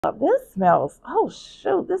This smells, oh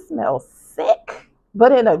shoot, this smells sick,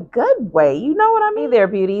 but in a good way. You know what I mean? Hey there,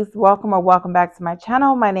 beauties. Welcome or welcome back to my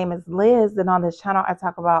channel. My name is Liz, and on this channel, I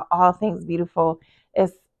talk about all things beautiful,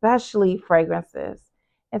 especially fragrances.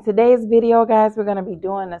 In today's video, guys, we're going to be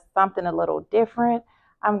doing something a little different.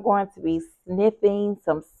 I'm going to be sniffing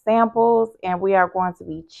some samples, and we are going to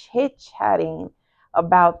be chit-chatting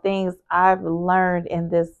about things I've learned in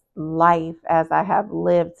this life as I have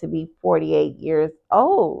lived to be 48 years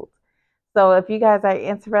old. So if you guys are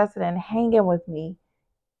interested in hanging with me,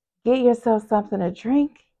 get yourself something to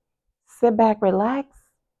drink, sit back, relax,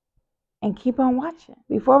 and keep on watching.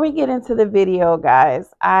 Before we get into the video, guys,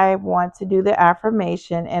 I want to do the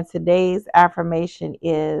affirmation, and today's affirmation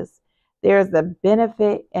is: there's a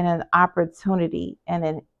benefit and an opportunity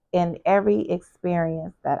in every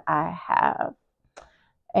experience that I have.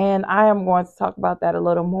 And I am going to talk about that a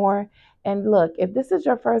little more. And look, if this is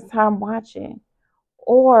your first time watching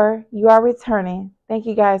or you are returning, thank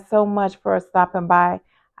you guys so much for stopping by.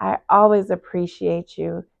 I always appreciate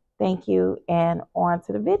you. Thank you. And on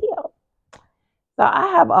to the video. So I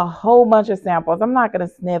have a whole bunch of samples. I'm not going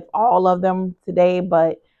to sniff all of them today,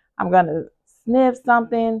 but I'm going to sniff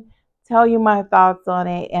something, tell you my thoughts on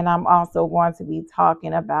it. And I'm also going to be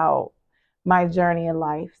talking about my journey in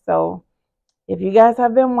life. So if you guys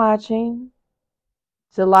have been watching,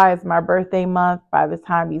 July is my birthday month. By the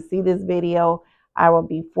time you see this video, I will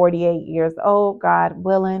be 48 years old, God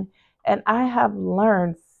willing. And I have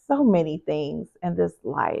learned so many things in this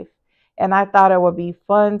life. And I thought it would be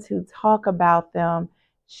fun to talk about them,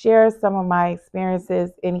 share some of my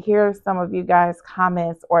experiences, and hear some of you guys'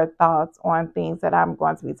 comments or thoughts on things that I'm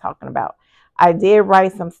going to be talking about. I did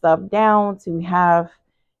write some stuff down to have.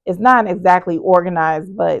 It's not exactly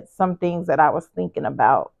organized, but some things that I was thinking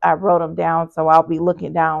about, I wrote them down. So I'll be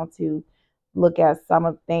looking down to look at some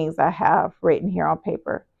of the things I have written here on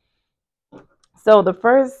paper. So the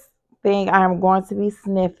first thing I'm going to be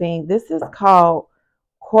sniffing, this is called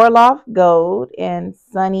Korloff Gold, and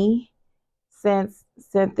Sunny sent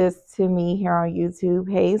this to me here on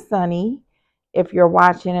YouTube. Hey, Sunny, if you're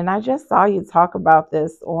watching, and I just saw you talk about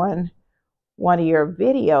this on one of your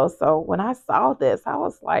videos. So when I saw this, I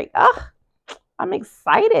was like, I'm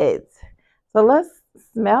excited. So let's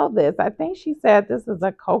smell this. I think she said this is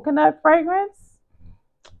a coconut fragrance.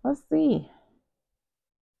 Let's see.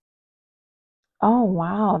 Oh,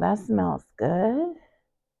 wow. That smells good.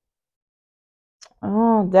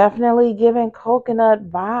 Oh, definitely giving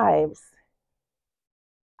coconut vibes.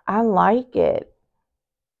 I like it.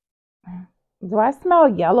 Do I smell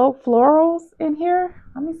yellow florals in here?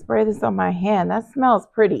 Let me spray this on my hand. That smells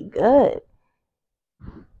pretty good.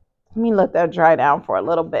 Let me let that dry down for a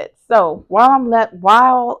little bit. So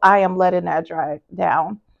while I am letting that dry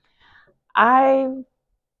down,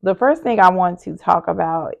 the first thing I want to talk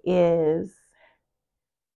about is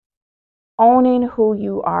owning who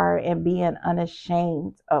you are and being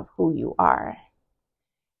unashamed of who you are.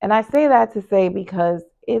 And I say that to say because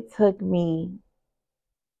it took me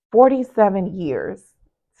 47 years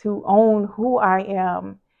to own who I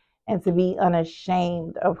am and to be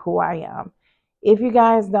unashamed of who I am. If you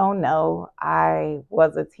guys don't know, I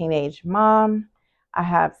was a teenage mom. I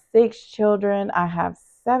have 6 children. I have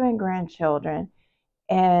 7 grandchildren.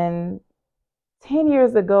 And 10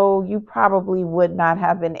 years ago, you probably would not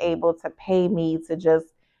have been able to pay me to just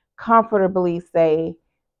comfortably say,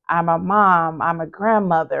 I'm a mom, I'm a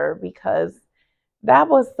grandmother, because that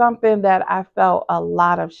was something that I felt a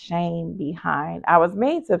lot of shame behind. I was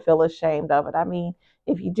made to feel ashamed of it. I mean,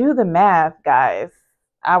 if you do the math, guys,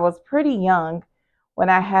 I was pretty young when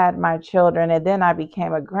I had my children, and then I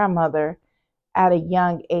became a grandmother at a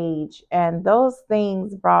young age. And those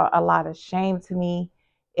things brought a lot of shame to me.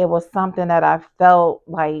 It was something that I felt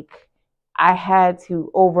like I had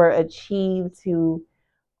to overachieve to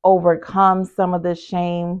overcome some of the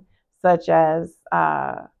shame, such as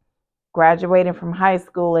graduating from high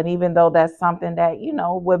school. And even though that's something that,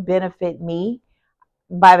 would benefit me,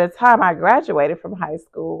 by the time I graduated from high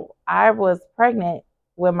school, I was pregnant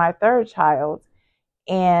with my 3rd child.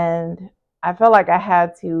 And I felt like I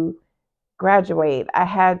had to graduate. I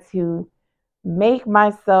had to make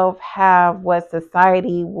myself have what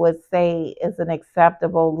society would say is an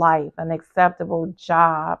acceptable life, an acceptable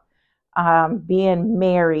job, being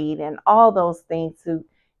married, and all those things to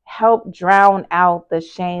help drown out the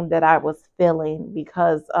shame that I was feeling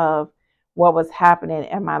because of what was happening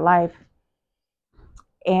in my life.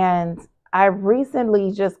 And I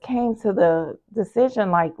recently just came to the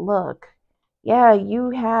decision, like, look, yeah, you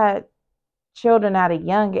had children at a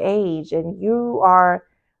young age and you are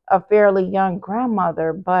a fairly young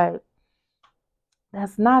grandmother, but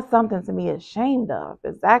That's not something to be ashamed of.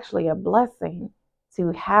 It's actually a blessing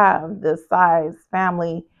to have the size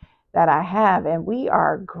family that I have, and we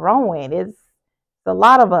are growing. It's a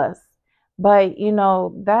lot of us, but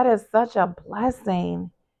that is such a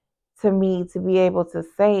blessing to me to be able to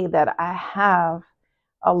say that I have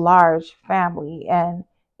a large family. And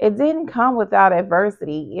it didn't come without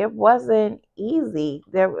adversity. It wasn't easy.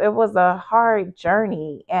 It was a hard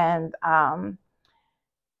journey, and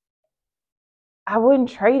I wouldn't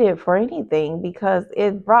trade it for anything because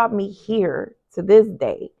it brought me here to this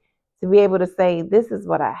day to be able to say, this is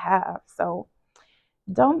what I have. So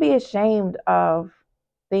don't be ashamed of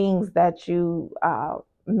things that you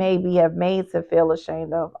maybe have made to feel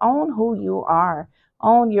ashamed of. Own who you are,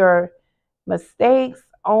 own your mistakes,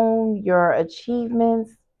 own your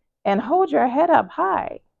achievements, and hold your head up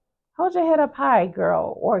high. Hold your head up high,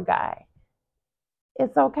 girl or guy.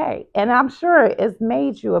 It's okay. And I'm sure it's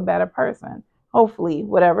made you a better person. Hopefully,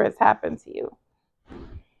 whatever has happened to you.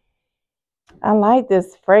 I like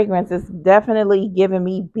this fragrance. It's definitely giving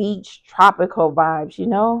me beach tropical vibes,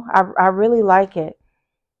 I really like it.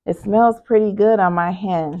 It smells pretty good on my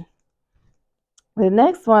hand. The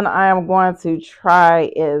next one I am going to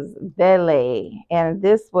try is Vele, and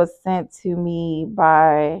this was sent to me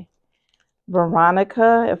by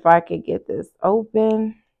Veronica. If I could get this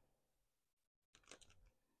open.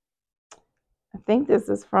 I think this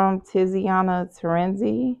is from Tiziana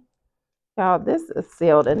Terenzi. Y'all, this is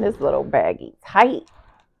sealed in this little baggie tight.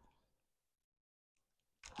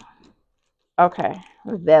 Okay,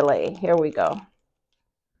 Vele, here we go.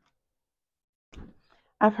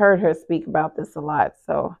 I've heard her speak about this a lot,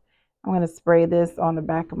 so I'm going to spray this on the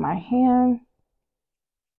back of my hand.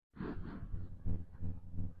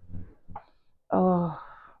 Oh,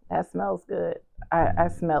 that smells good. I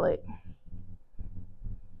smell it.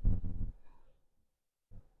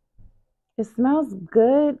 It smells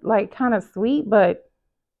good, like kind of sweet, but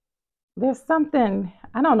there's something,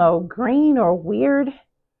 I don't know, green or weird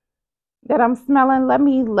that I'm smelling. Let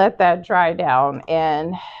me let that dry down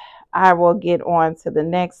and I will get on to the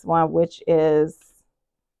next one, which is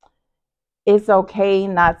It's Okay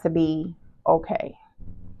Not to Be Okay.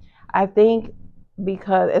 I think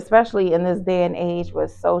because, especially in this day and age with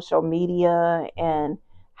social media and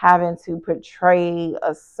having to portray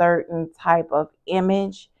a certain type of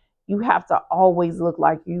image, you have to always look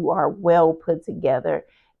like you are well put together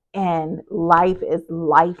and life is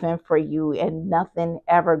lifing for you and nothing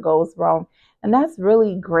ever goes wrong. And that's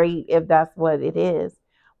really great if that's what it is.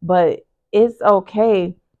 But it's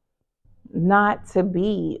okay not to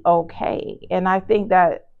be okay. And I think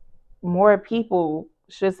that more people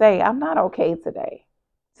should say, I'm not okay today.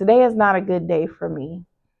 Today is not a good day for me.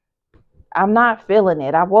 I'm not feeling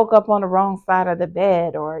it. I woke up on the wrong side of the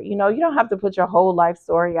bed, or, you don't have to put your whole life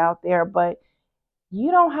story out there, but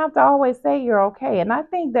you don't have to always say you're okay. And I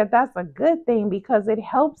think that that's a good thing because it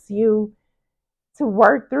helps you to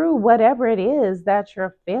work through whatever it is that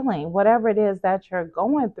you're feeling, whatever it is that you're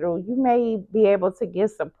going through. You may be able to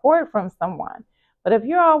get support from someone. But if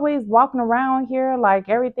you're always walking around here like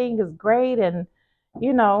everything is great and,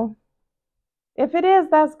 if it is,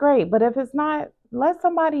 that's great. But if it's not, let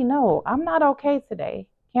somebody know, I'm not okay today.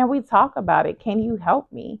 Can we talk about it? Can you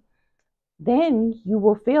help me? Then you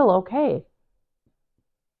will feel okay.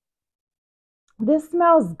 This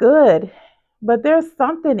smells good, but there's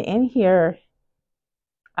something in here.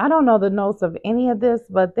 I don't know the notes of any of this,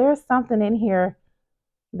 but there's something in here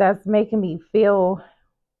that's making me feel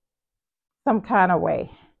some kind of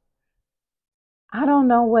way. I don't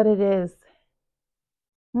know what it is.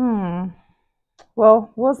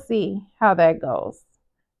 Well, we'll see how that goes.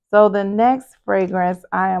 So the next fragrance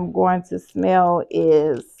I am going to smell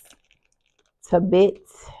is Tabit,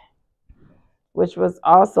 which was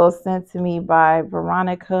also sent to me by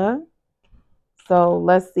Veronica. So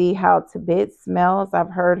let's see how Tabit smells.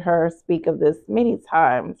 I've heard her speak of this many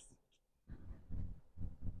times.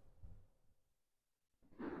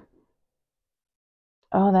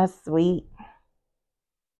 Oh, that's sweet.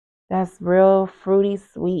 That's real fruity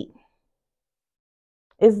sweet.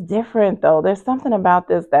 It's different though. There's something about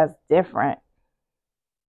this that's different.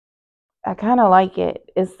 I kind of like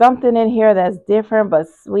it. It's something in here that's different but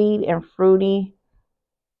sweet and fruity.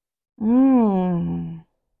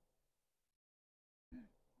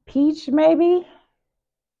 Peach maybe?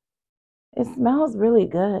 It smells really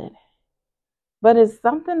good. But it's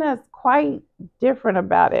something that's quite different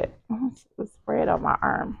about it. Let's spray it on my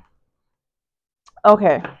arm.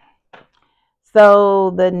 Okay.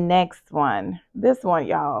 So the next one. This one,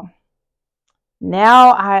 y'all.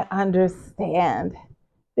 Now I understand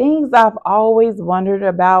things I've always wondered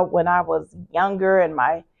about when I was younger and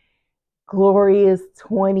my glorious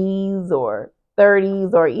 20s or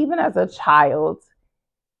 30s, or even as a child,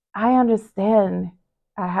 I understand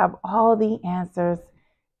I have all the answers.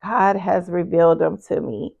 God has revealed them to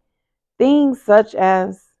me. Things such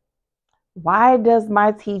as, why does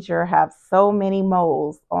my teacher have so many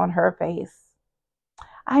moles on her face?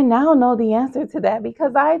 I now know the answer to that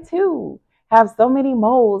because I too have so many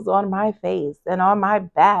moles on my face and on my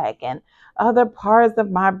back and other parts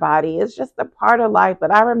of my body. It's just a part of life.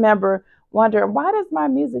 But I remember wondering, why does my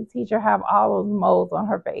music teacher have all those moles on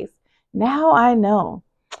her face? Now I know.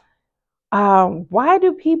 Why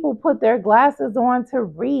do people put their glasses on to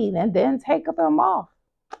read and then take them off?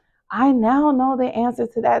 I now know the answer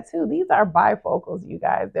to that too. These are bifocals, you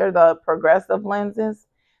guys. They're the progressive lenses.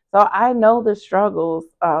 So I know the struggles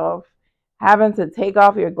of having to take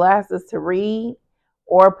off your glasses to read,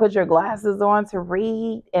 or put your glasses on to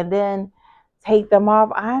read and then take them off.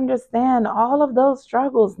 I understand all of those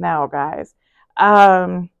struggles now, guys.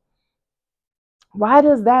 Why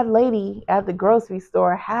does that lady at the grocery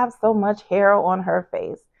store have so much hair on her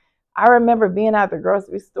face? I remember being at the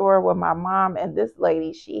grocery store with my mom, and this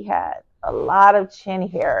lady, she had a lot of chin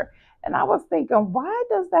hair. And I was thinking, why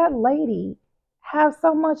does that lady have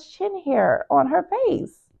so much chin hair on her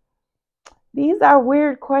face? These are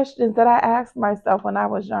weird questions that I asked myself when I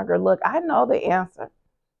was younger. Look, I know the answer.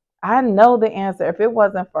 I know the answer. If it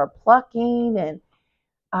wasn't for plucking and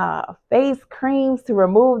face creams to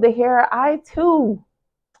remove the hair, I too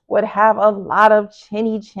would have a lot of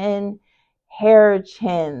chinny chin hair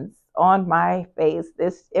chins on my face.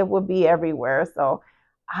 It would be everywhere. So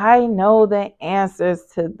I know the answers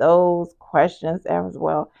to those questions as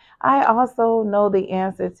well. I also know the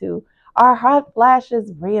answer to, are hot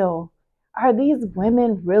flashes real? Are these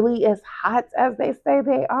women really as hot as they say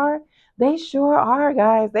they are? They sure are,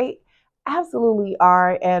 guys. They absolutely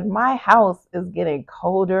are. And my house is getting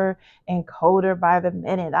colder and colder by the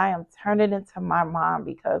minute. I am turning into my mom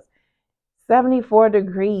because 74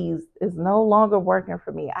 degrees is no longer working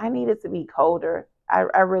for me. I need it to be colder. I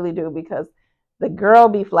really do, because the girl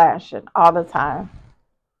be flashing all the time.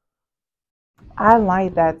 I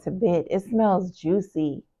like that to bit. It smells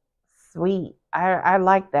juicy, sweet. I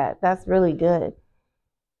like that. That's really good.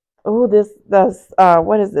 Oh,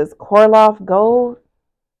 what is this? Korloff Gold.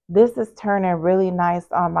 This is turning really nice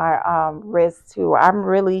on my wrist too. I'm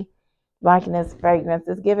really liking this fragrance.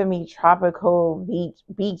 It's giving me tropical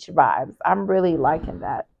beach vibes. I'm really liking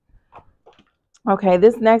that. Okay,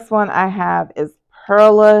 this next one I have is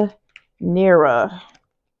Perla Nera.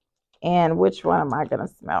 And which one am I going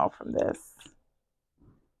to smell from this?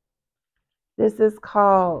 This is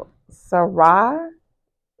called Sarai.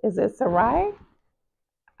 Is it Sarai?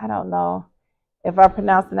 I don't know if I'm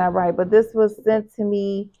pronouncing that right, but this was sent to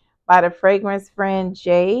me by the fragrance friend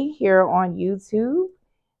Jay here on YouTube.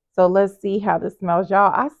 So let's see how this smells.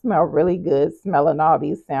 Y'all, I smell really good smelling all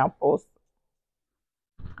these samples.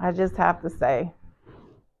 I just have to say.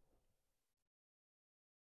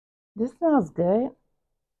 This smells good.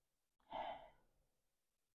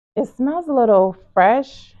 It smells a little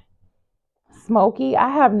fresh, smoky. I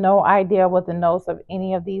have no idea what the notes of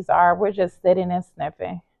any of these are. We're just sitting and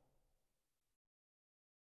sniffing.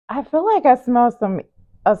 I feel like I smell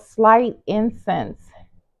a slight incense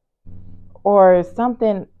or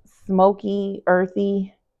something smoky,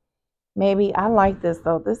 earthy. Maybe. I like this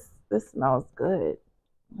though. This smells good.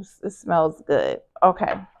 This smells good.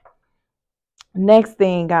 Okay. Next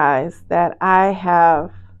thing, guys, that I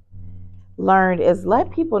have learned is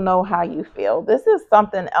let people know how you feel. This is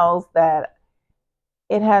something else that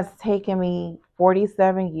it has taken me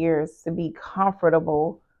 47 years to be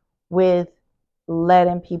comfortable with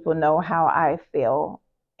letting people know how I feel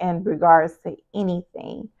in regards to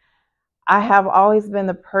anything. I have always been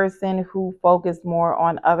the person who focused more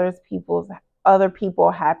on other people's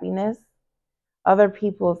happiness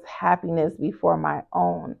before my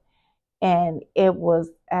own. And it was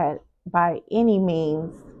by any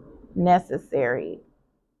means necessary.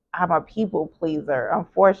 I'm a people pleaser,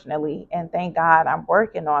 unfortunately, and thank God I'm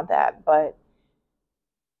working on that. But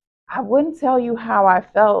I wouldn't tell you how I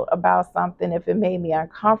felt about something if it made me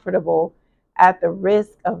uncomfortable at the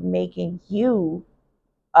risk of making you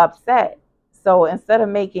upset. So instead of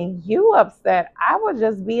making you upset, I would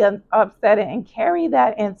just be upset and carry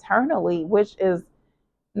that internally, which is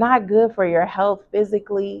not good for your health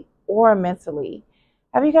physically or mentally.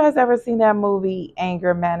 Have you guys ever seen that movie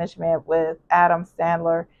Anger Management with Adam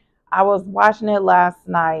Sandler? I was watching it last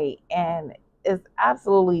night and it's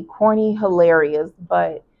absolutely corny, hilarious,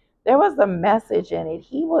 but there was a message in it.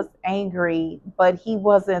 He was angry, but he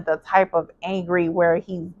wasn't the type of angry where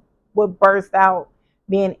he would burst out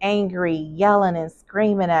being angry, yelling and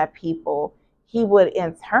screaming at people, he would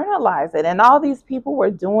internalize it. And all these people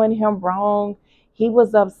were doing him wrong. He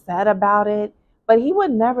was upset about it, but he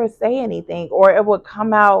would never say anything, or it would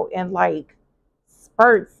come out in like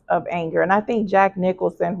spurts of anger. And I think Jack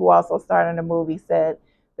Nicholson, who also starred in the movie, said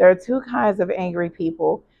there are two kinds of angry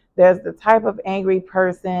people. There's the type of angry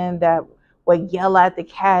person that would yell at the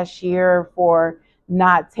cashier for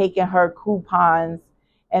not taking her coupons.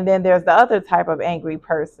 And then there's the other type of angry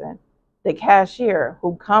person, the cashier,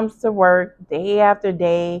 who comes to work day after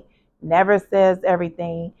day, never says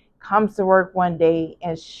everything, comes to work one day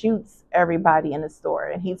and shoots everybody in the store.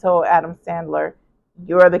 And he told Adam Sandler,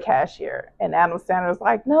 "You're the cashier." And Adam Sandler's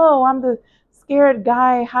like, "No, I'm the scared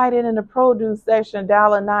guy hiding in the produce section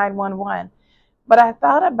dialing 911. But I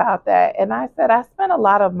thought about that and I said, I spent a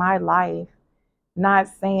lot of my life not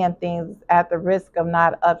saying things at the risk of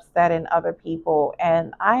not upsetting other people.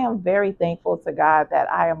 And I am very thankful to God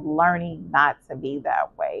that I am learning not to be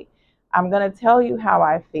that way. I'm going to tell you how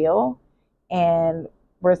I feel, and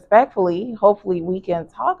respectfully, hopefully we can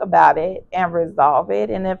talk about it and resolve it.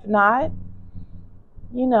 And if not,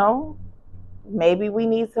 you know, maybe we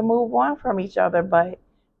need to move on from each other. But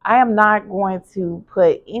I am not going to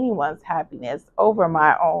put anyone's happiness over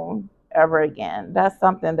my own ever again. That's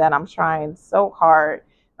something that I'm trying so hard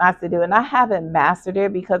not to do. And I haven't mastered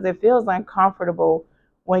it because it feels uncomfortable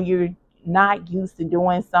when you're not used to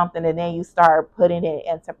doing something and then you start putting it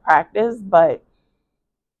into practice. But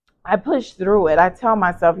I push through it. I tell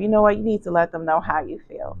myself, you know what, you need to let them know how you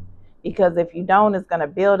feel. Because if you don't, it's going to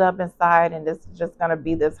build up inside and it's just going to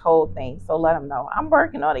be this whole thing. So let them know. I'm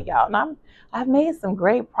working on it, y'all. And I've made some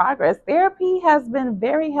great progress. Therapy has been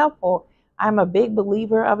very helpful. I'm a big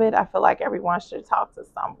believer of it. I feel like everyone should talk to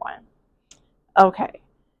someone. Okay.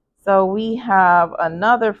 So we have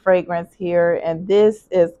another fragrance here, and this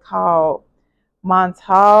is called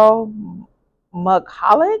Montal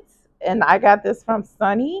Macaulet, and I got this from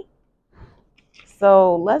Sunny.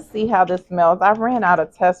 So let's see how this smells. I ran out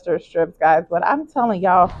of tester strips, guys, but I'm telling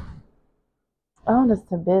y'all, oh, this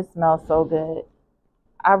Tabit smells so good.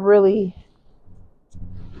 I'm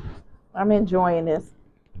enjoying this.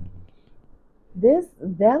 This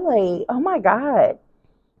Vele, oh my God.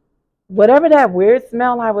 Whatever that weird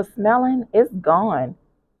smell I was smelling, it's gone.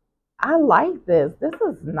 I like this. This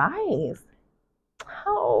is nice.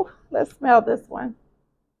 Oh, let's smell this one.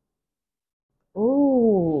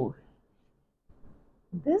 Ooh,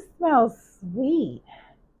 this smells sweet.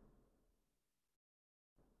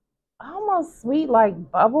 Almost sweet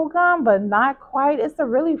like bubble gum, but not quite. It's a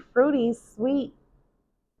really fruity, sweet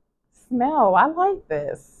smell. I like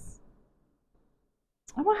this.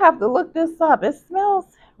 I'm gonna have to look this up. It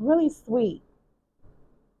smells really sweet.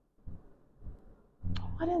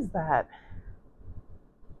 What is that?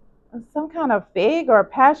 Some kind of fig or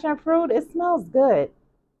passion fruit. It smells good.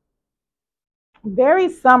 Very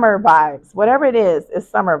summer vibes. Whatever it is, it's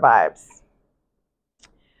summer vibes.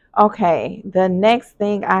 Okay, the next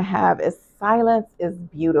thing I have is silence is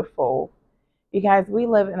beautiful. You guys, we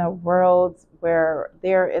live in a world where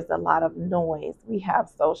there is a lot of noise. We have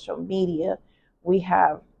social media, we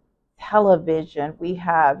have television, we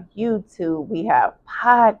have YouTube, we have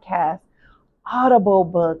podcasts, Audible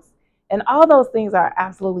books, and all those things are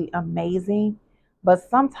absolutely amazing. But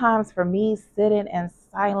sometimes for me, sitting in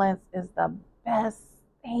silence is the best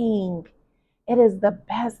thing. It is the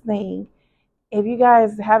best thing. If you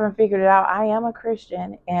guys haven't figured it out, I am a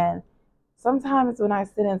Christian, and sometimes when I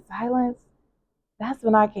sit in silence, that's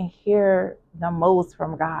when I can hear the most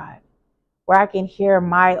from God, where I can hear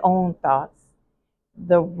my own thoughts.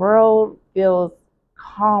 The world feels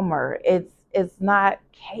calmer. It's not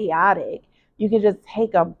chaotic. You can just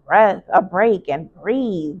take a break and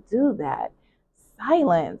breathe. Do that.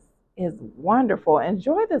 Silence is wonderful.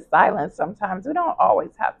 Enjoy the silence sometimes. We don't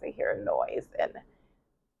always have to hear noise. And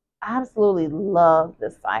I absolutely love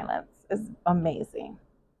the silence. It's amazing.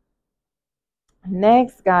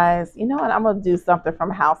 Next, guys, you know what? I'm going to do something from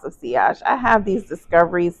House of Siage. I have these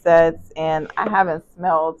discovery sets, and I haven't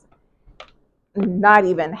smelled not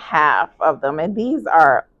even half of them. And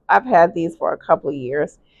I've had these for a couple of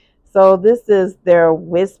years. So this is their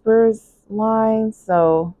Whispers line.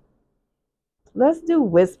 So let's do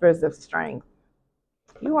Whispers of Strength.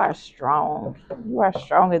 You are strong. You are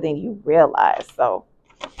stronger than you realize. So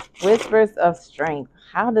Whispers of Strength.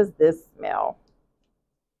 How does this smell?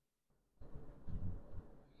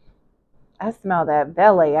 I smell that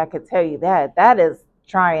Vele. I could tell you that. That is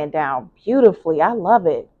trying down beautifully. I love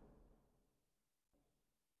it.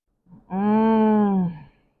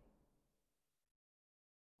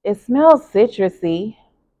 It smells citrusy.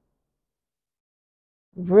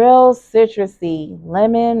 real citrusy,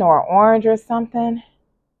 lemon or orange or something.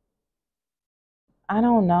 I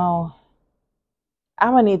don't know.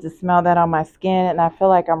 I'm gonna need to smell that on my skin, and I feel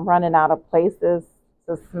like I'm running out of places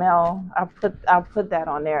to smell. I'll put that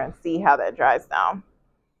on there and see how that dries down.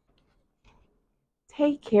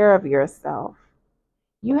 Take care of yourself.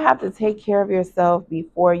 You have to take care of yourself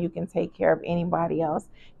before you can take care of anybody else.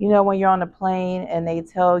 You know, when you're on a plane and they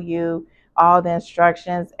tell you all the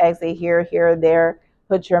instructions, exit here, here, there,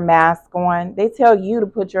 put your mask on. They tell you to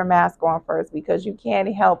put your mask on first because you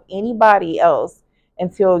can't help anybody else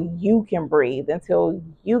until you can breathe, until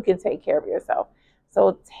you can take care of yourself.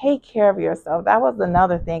 So take care of yourself. That was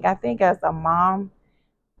another thing. I think as a mom,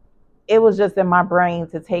 it was just in my brain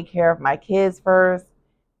to take care of my kids first,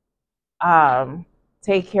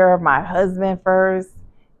 take care of my husband first.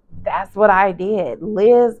 That's what I did.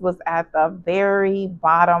 Liz was at the very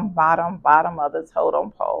bottom of the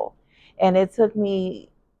totem pole. And it took me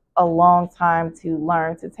a long time to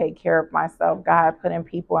learn to take care of myself. God put in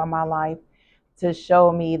people in my life to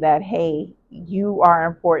show me that, hey, you are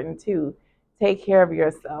important too. Take care of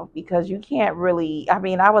yourself because you can't really, I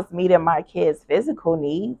was meeting my kids' physical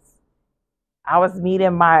needs. I was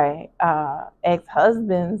meeting my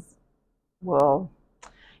ex-husband's, well,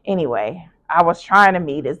 anyway, I was trying to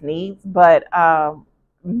meet his needs, but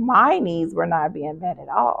my needs were not being met at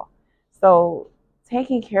all. So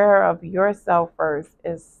taking care of yourself first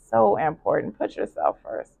is so important. Put yourself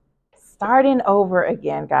first. Starting over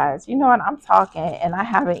again, guys. You know what? I'm talking and I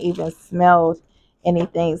haven't even smelled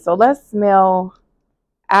anything. So let's smell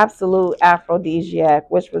Absolute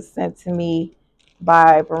Aphrodisiac, which was sent to me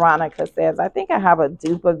by Veronica Says. I think I have a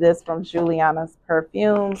dupe of this from Juliana's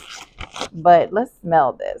Perfumes, but let's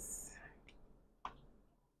smell this.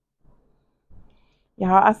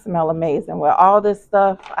 Y'all, I smell amazing. With all this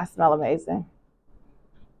stuff, I smell amazing.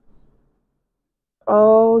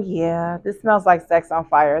 Oh, yeah. This smells like Sex on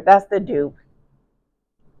Fire. That's the dupe.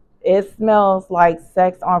 It smells like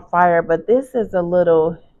Sex on Fire, but this is a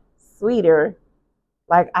little sweeter.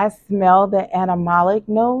 Like, I smell the animalic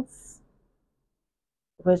notes,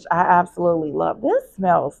 which I absolutely love. This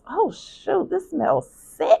smells, oh, shoot, this smells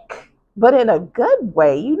sick, but in a good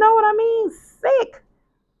way. You know what I mean? Sick.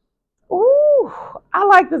 Ooh, I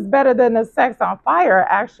like this better than the Sex on Fire,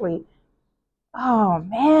 actually. Oh,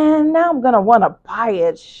 man, now I'm going to want to buy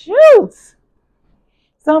it. Shoot.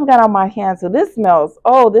 Some got on my hands. So this smells,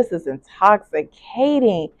 oh, this is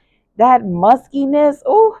intoxicating. That muskiness,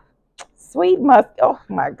 oh, sweet musk. Oh,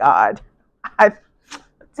 my God.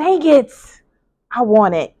 Dang it. I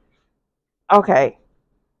want it. Okay.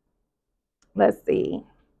 Let's see.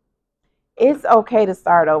 It's okay to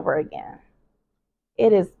start over again.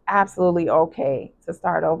 It is absolutely okay to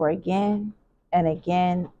start over again and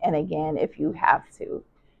again and again if you have to.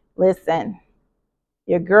 Listen,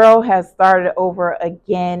 your girl has started over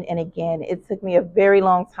again and again. It took me a very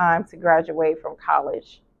long time to graduate from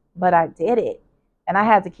college, but I did it. And I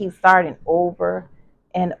had to keep starting over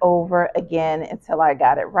and over again until I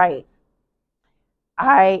got it right.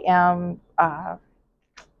 I am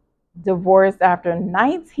divorced after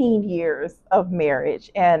 19 years of marriage,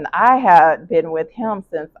 and I had been with him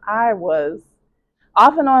since I was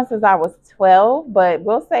off and on since I was 12, but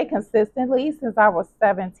we'll say consistently since I was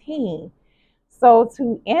 17. So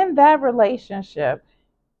to end that relationship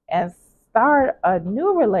and start a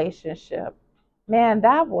new relationship, man,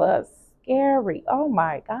 that was scary. Oh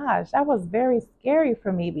my gosh, that was very scary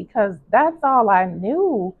for me because that's all I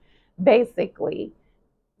knew, basically.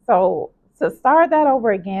 So to start that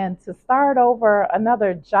over again, to start over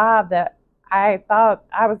another job that I thought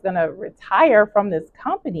I was going to retire from this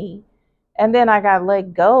company, and then I got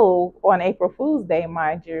let go on April Fool's Day,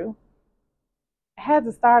 mind you. I had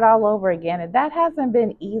to start all over again. And that hasn't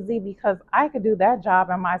been easy because I could do that job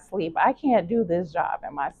in my sleep. I can't do this job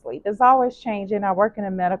in my sleep. It's always changing. I work in the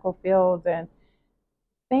medical field and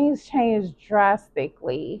things change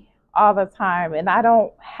drastically all the time. And I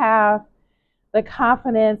don't have the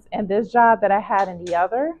confidence in this job that I had in the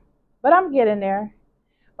other, but I'm getting there.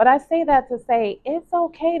 But I say that to say it's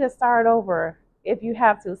okay to start over if you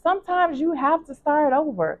have to. Sometimes you have to start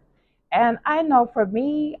over. And I know for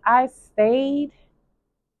me, I stayed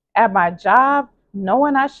at my job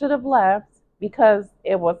knowing I should have left because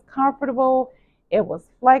it was comfortable, it was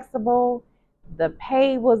flexible, the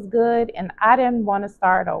pay was good, and I didn't want to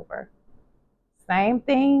start over. Same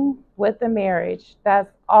thing with the marriage.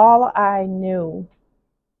 That's all I knew.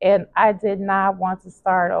 And I did not want to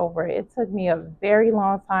start over. It took me a very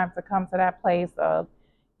long time to come to that place of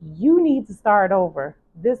you need to start over.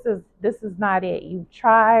 This is not it. You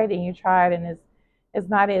tried and you tried and It's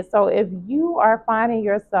not it. So if you are finding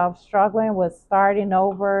yourself struggling with starting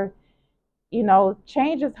over,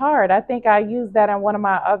 change is hard. I think I used that in one of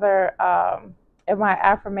my other in my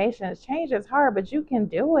affirmations. Change is hard, but you can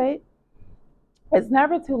do it. It's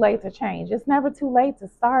never too late to change. It's never too late to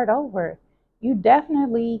start over. You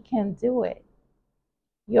definitely can do it.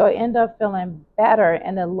 You'll end up feeling better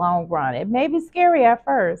in the long run. It may be scary at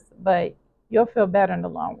first, but you'll feel better in the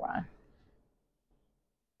long run.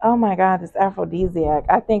 Oh my God, this aphrodisiac.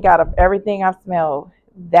 I think out of everything I've smelled,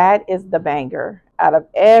 that is the banger. Out of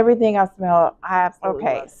everything I've smelled, I absolutely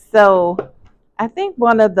love it. So I think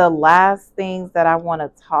one of the last things that I want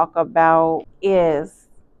to talk about is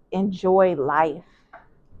enjoy life.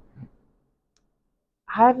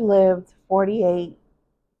 I've lived 48,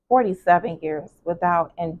 47 years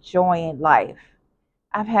without enjoying life.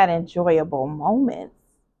 I've had enjoyable moments,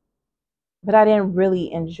 but I didn't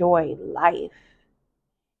really enjoy life.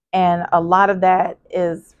 And a lot of that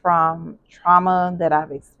is from trauma that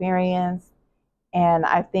I've experienced. And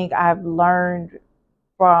I think I've learned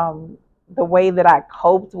from the way that I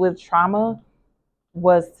coped with trauma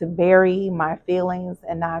was to bury my feelings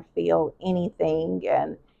and not feel anything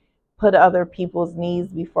and put other people's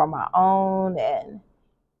needs before my own. And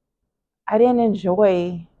I didn't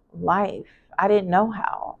enjoy life. I didn't know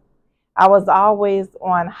how. I was always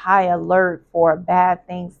on high alert for bad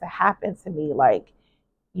things to happen to me. Like,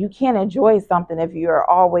 you can't enjoy something if you're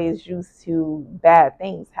always used to bad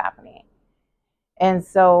things happening. And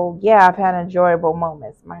so, yeah, I've had enjoyable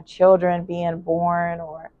moments. My children being born,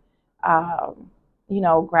 or,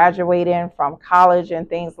 graduating from college and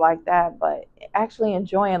things like that. But actually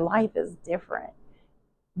enjoying life is different.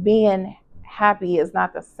 Being happy is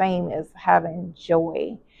not the same as having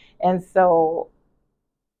joy. And so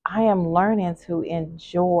I am learning to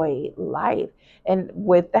enjoy life. And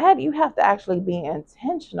with that, you have to actually be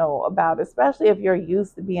intentional about it, especially if you're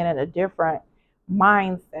used to being in a different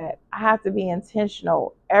mindset. I have to be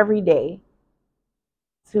intentional every day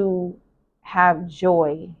to have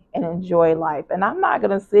joy and enjoy life. And I'm not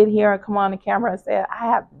going to sit here and come on the camera and say, I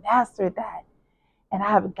have mastered that and I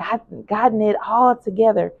have gotten it all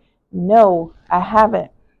together. No, I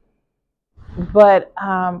haven't. But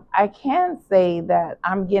I can say that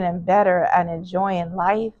I'm getting better at enjoying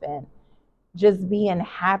life and just being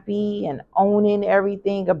happy and owning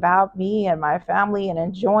everything about me and my family and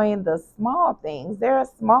enjoying the small things. There are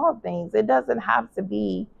small things. It doesn't have to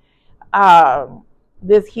be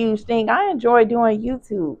this huge thing. I enjoy doing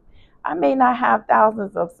YouTube. I may not have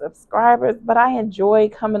thousands of subscribers, but I enjoy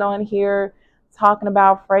coming on here, talking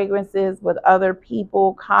about fragrances with other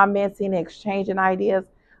people, commenting, exchanging ideas.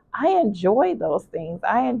 I enjoy those things.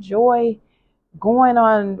 I enjoy going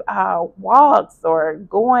on walks or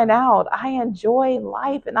going out. I enjoy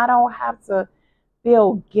life, and I don't have to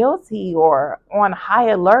feel guilty or on high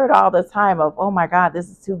alert all the time of, oh my God, this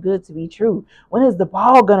is too good to be true. When is the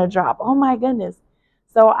ball going to drop? Oh my goodness.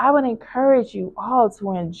 So I would encourage you all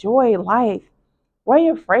to enjoy life. Wear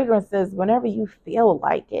your fragrances whenever you feel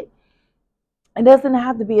like it. It doesn't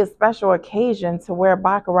have to be a special occasion to wear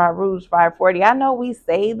Baccarat Rouge 540. I know we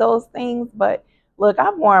say those things, but look,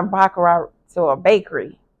 I've worn Baccarat to a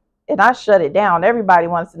bakery and I shut it down. Everybody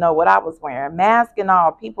wants to know what I was wearing. Mask and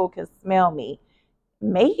all, people can smell me.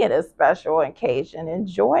 Make it a special occasion.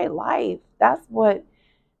 Enjoy life. That's what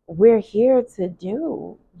we're here to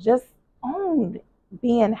do. Just own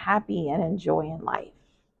being happy and enjoying life.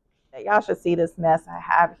 Y'all should see this mess I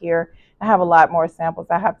have here. I have a lot more samples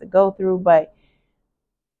I have to go through, but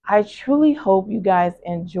I truly hope you guys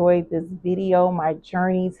enjoyed this video, my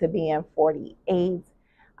journey to being 48.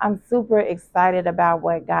 I'm super excited about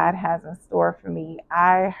what God has in store for me.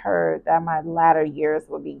 I heard that my latter years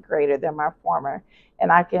will be greater than my former.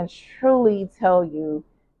 And I can truly tell you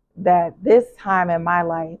that this time in my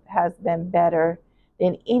life has been better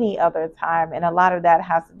than any other time. And a lot of that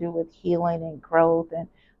has to do with healing and growth. And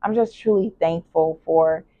I'm just truly thankful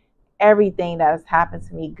for everything that has happened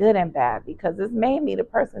to me, good and bad, because it's made me the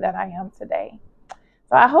person that I am today.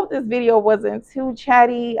 So I hope this video wasn't too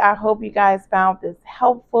chatty. I hope you guys found this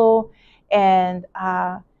helpful. And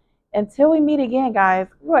until we meet again, guys,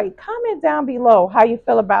 comment down below how you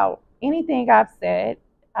feel about anything I've said.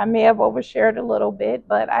 I may have overshared a little bit,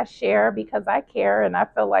 but I share because I care and I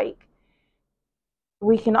feel like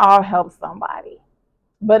we can all help somebody.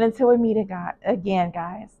 But until we meet again,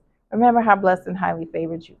 guys, remember how blessed and highly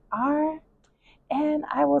favored you are. And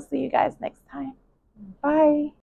I will see you guys next time. Bye.